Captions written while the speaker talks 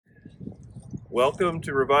Welcome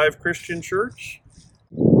to Revive Christian Church.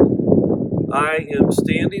 I am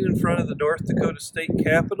standing in front of the North Dakota State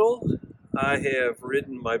Capitol. I have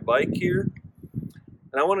ridden my bike here,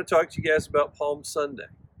 and I want to talk to you guys about Palm Sunday.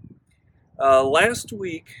 Last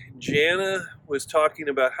week, Jana was talking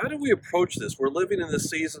about how do we approach this. We're living in the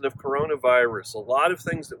season of coronavirus. A lot of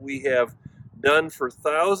things that we have done for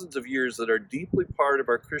thousands of years that are deeply part of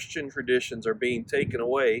our Christian traditions are being taken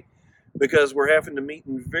away because we're having to meet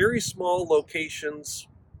in very small locations.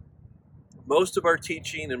 Most of our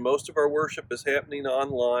teaching and most of our worship is happening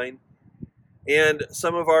online, and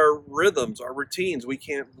some of our rhythms, our routines, we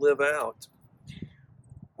can't live out.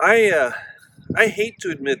 I hate to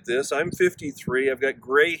admit this. I'm 53. I've got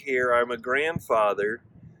gray hair. I'm a grandfather,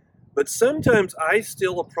 but sometimes I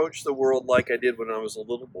still approach the world like I did when I was a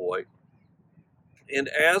little boy. And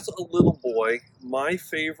as a little boy, my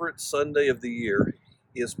favorite Sunday of the year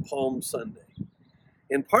is Palm Sunday.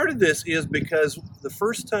 And part of this is because the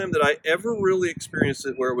first time that I ever really experienced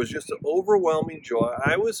it, where it was just an overwhelming joy,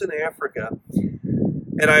 I was in Africa,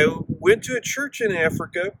 and I went to a church in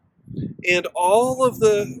Africa, and all of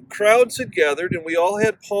the crowds had gathered, and we all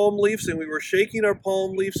had palm leaves, and we were shaking our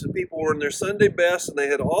palm leaves, and people were in their Sunday best, and they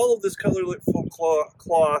had all of this colorful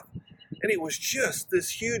cloth, and it was just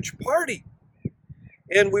this huge party.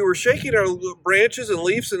 And we were shaking our branches and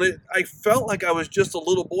leaves, and I felt like I was just a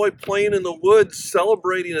little boy playing in the woods,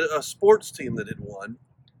 celebrating a sports team that had won.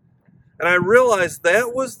 And I realized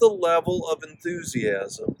that was the level of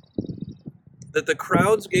enthusiasm that the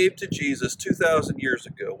crowds gave to Jesus 2,000 years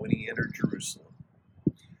ago when he entered Jerusalem.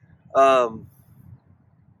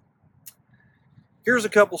 Here's a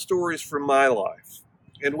couple stories from my life,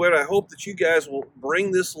 and what I hope that you guys will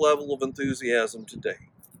bring this level of enthusiasm today.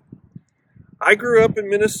 I grew up in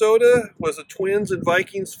Minnesota, was a Twins and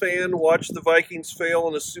Vikings fan, watched the Vikings fail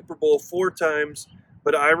in the Super Bowl 4 times,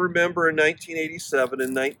 but I remember in 1987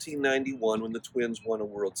 and 1991 when the Twins won a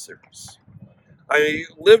World Series. I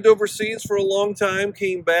lived overseas for a long time,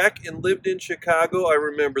 came back and lived in Chicago. I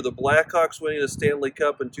remember the Blackhawks winning a Stanley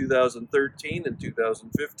Cup in 2013 and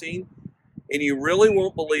 2015, and you really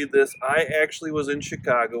won't believe this, I actually was in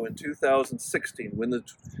Chicago in 2016 when the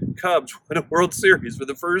Cubs won a World Series for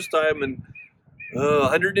the first time in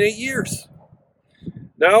 108 years.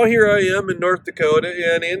 Now here I am in North Dakota,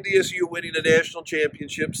 and NDSU winning a national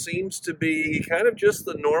championship seems to be kind of just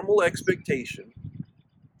the normal expectation.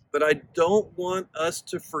 But I don't want us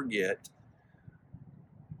to forget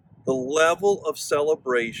the level of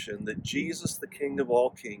celebration that Jesus, the King of all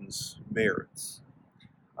kings, merits.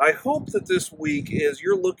 I hope that this week, as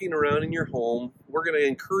you're looking around in your home, we're going to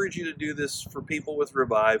encourage you to do this for people with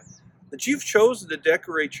Revive, that you've chosen to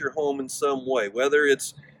decorate your home in some way, whether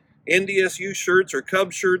it's NDSU shirts or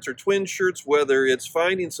Cub shirts or Twin shirts, whether it's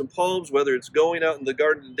finding some palms, whether it's going out in the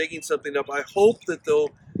garden and digging something up. I hope that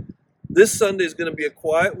this Sunday is going to be a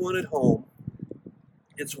quiet one at home.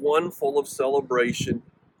 It's one full of celebration,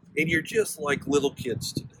 and you're just like little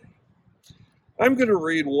kids today. I'm going to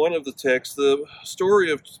read one of the texts. The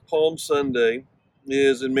story of Palm Sunday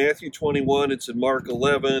is in Matthew 21, it's in Mark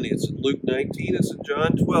 11, it's in Luke 19, it's in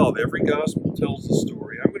John 12. Every gospel tells the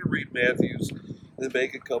story. I'm going to read Matthew's and then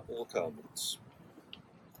make a couple of comments.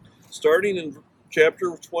 Starting in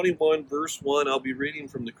chapter 21, verse 1, I'll be reading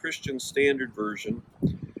from the Christian Standard Version.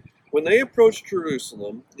 When they approached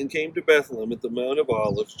Jerusalem and came to Bethlehem at the Mount of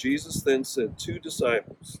Olives, Jesus then sent 2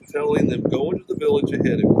 disciples, telling them, "Go into the village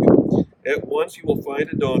ahead of you. At once you will find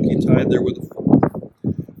a donkey tied there with a foal.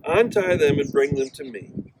 Untie them and bring them to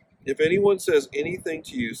me. If anyone says anything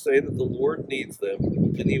to you, say that the Lord needs them,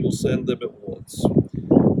 and he will send them at once."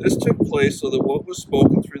 This took place so that what was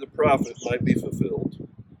spoken through the prophet might be fulfilled.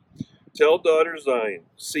 "Tell daughter Zion,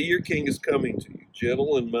 see your king is coming to you,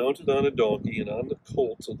 gentle and mounted on a donkey, and on the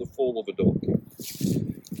colt of the foal of a donkey."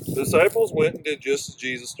 The disciples went and did just as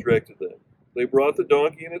Jesus directed them. They brought the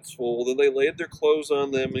donkey and its foal, then they laid their clothes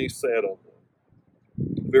on them, and he sat on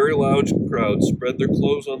them. A very loud crowd spread their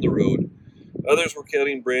clothes on the road. Others were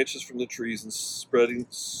cutting branches from the trees and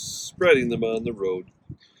spreading them on the road.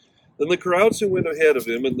 Then the crowds who went ahead of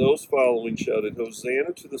him and those following shouted,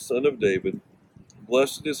 "Hosanna to the Son of David!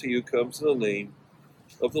 Blessed is he who comes in the name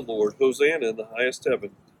of the Lord! Hosanna in the highest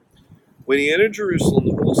heaven!" When he entered Jerusalem,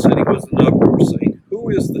 the whole city was in uproar, saying, "Who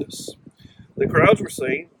is this?" The crowds were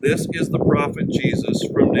saying, "This is the prophet Jesus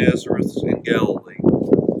from Nazareth in Galilee."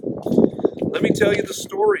 Let me tell you the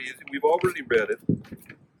story. We've already read it.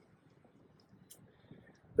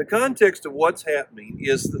 The context of what's happening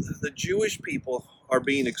is that the Jewish people are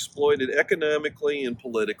being exploited economically and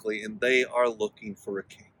politically, and they are looking for a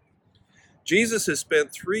king. Jesus has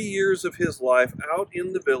spent 3 years of his life out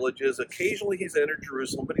in the villages. Occasionally he's entered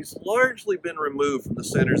Jerusalem, but he's largely been removed from the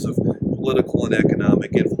centers of political and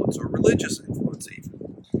economic influence, or religious influence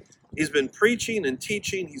even. He's been preaching and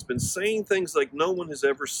teaching. He's been saying things like no one has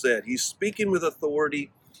ever said. He's speaking with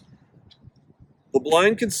authority. The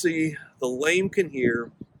blind can see, the lame can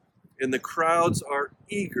hear, and the crowds are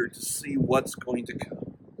eager to see what's going to come.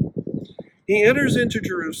 He enters into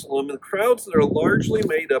Jerusalem, and the crowds that are largely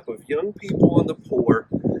made up of young people and the poor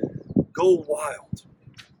go wild.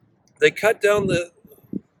 They cut down the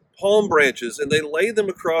palm branches and they lay them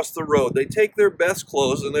across the road. They take their best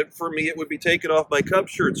clothes, and for me it would be taking off my cup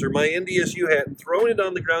shirts or my NDSU hat and throwing it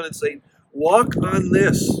on the ground and saying, "Walk on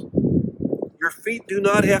this. Your feet do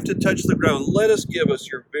not have to touch the ground. Let us give us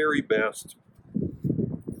your very best."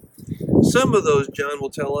 Some of those, John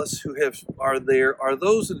will tell us, who are there are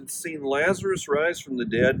those that had seen Lazarus rise from the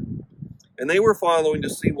dead, and they were following to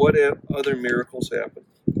see what other miracles happened.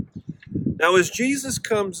 Now, as Jesus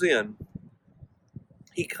comes in,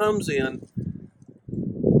 he comes in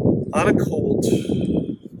on a colt,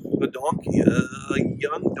 a donkey, a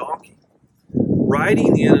young donkey,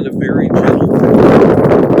 riding in a very gentle way.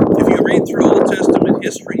 If you read through Old Testament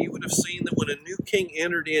history, you would have seen that when a new king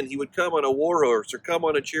entered in, he would come on a war horse or come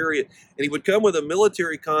on a chariot, and he would come with a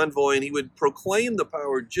military convoy, and he would proclaim the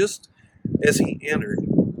power just as he entered.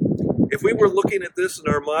 If we were looking at this in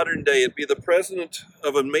our modern day, it'd be the president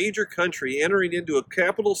of a major country entering into a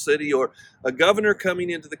capital city, or a governor coming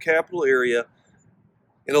into the capital area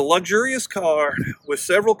in a luxurious car with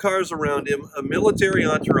several cars around him, a military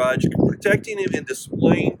entourage protecting him and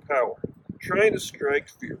displaying power, trying to strike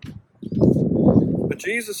fear. But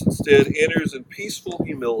Jesus instead enters in peaceful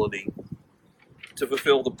humility to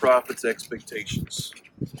fulfill the prophet's expectations.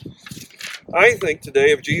 I think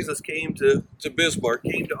today, if Jesus came to Bismarck,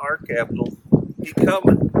 came to our capital, he'd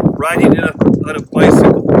come riding on a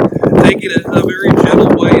bicycle, taking it a very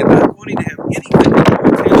gentle way and not wanting to have anything to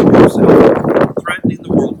do with himself, threatening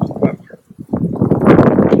the world with power.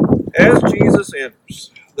 As Jesus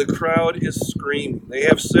enters, the crowd is screaming. They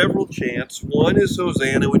have several chants. One is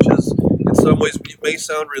Hosanna, which is, in some ways, it may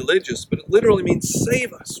sound religious, but it literally means,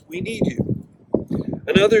 "Save us, we need you."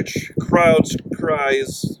 Another crowd's cry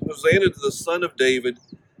is Hosanna to the Son of David,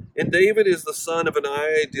 and David is the son of an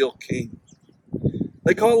ideal king.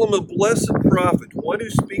 They call him a blessed prophet, one who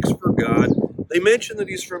speaks for God. They mention that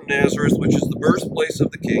he's from Nazareth, which is the birthplace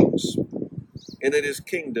of the kings, and that his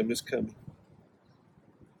kingdom is coming.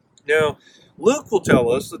 Now, Luke will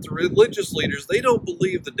tell us that the religious leaders, they don't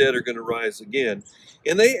believe the dead are going to rise again,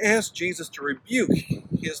 and they ask Jesus to rebuke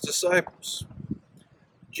his disciples.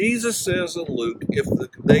 Jesus says in Luke, if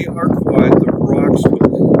they are quiet, the rocks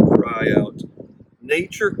will cry out.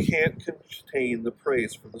 Nature can't contain the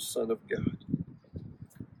praise for the Son of God.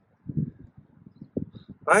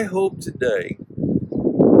 I hope today,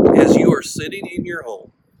 as you are sitting in your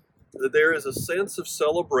home, that there is a sense of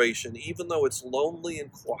celebration, even though it's lonely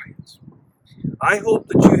and quiet. I hope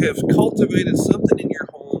that you have cultivated something in your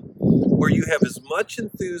home where you have as much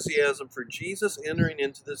enthusiasm for Jesus entering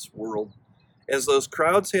into this world as those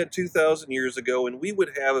crowds had 2,000 years ago, and we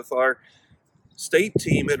would have if our state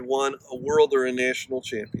team had won a world or a national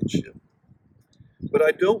championship. But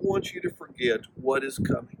I don't want you to forget what is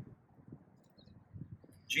coming.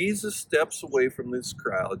 Jesus steps away from these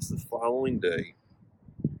crowds the following day,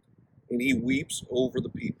 and he weeps over the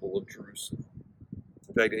people of Jerusalem.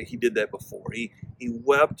 In fact, he did that before. He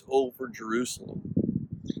wept over Jerusalem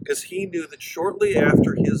because he knew that shortly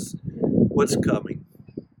after what's coming,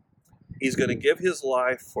 he's going to give his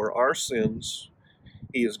life for our sins.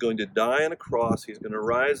 He is going to die on a cross. He's going to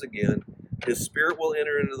rise again. His spirit will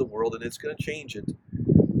enter into the world, and it's going to change it.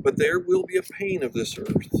 But there will be a pain of this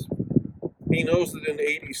earth. He knows that in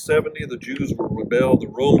AD 70, the Jews will rebel. The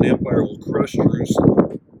Roman Empire will crush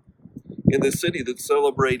Jerusalem. And the city that's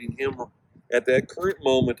celebrating him at that current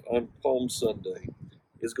moment on Palm Sunday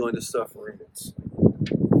is going to suffer immensely.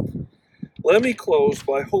 Let me close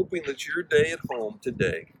by hoping that your day at home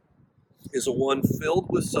today is a one filled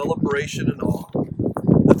with celebration and awe.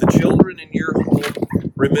 That the children in your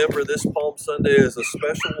home remember this Palm Sunday as a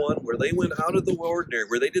special one where they went out of the ordinary,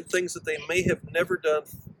 where they did things that they may have never done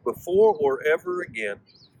before or ever again.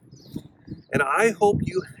 And I hope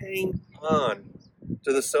you hang on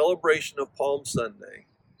to the celebration of Palm Sunday.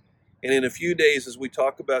 And in a few days, as we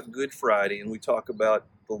talk about Good Friday and we talk about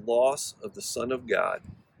the loss of the Son of God,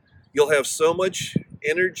 you'll have so much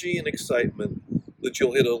energy and excitement that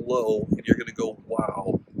you'll hit a low and you're going to go,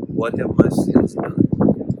 wow, what have my sins done?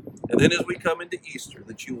 And then as we come into Easter,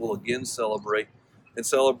 that you will again celebrate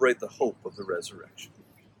the hope of the resurrection.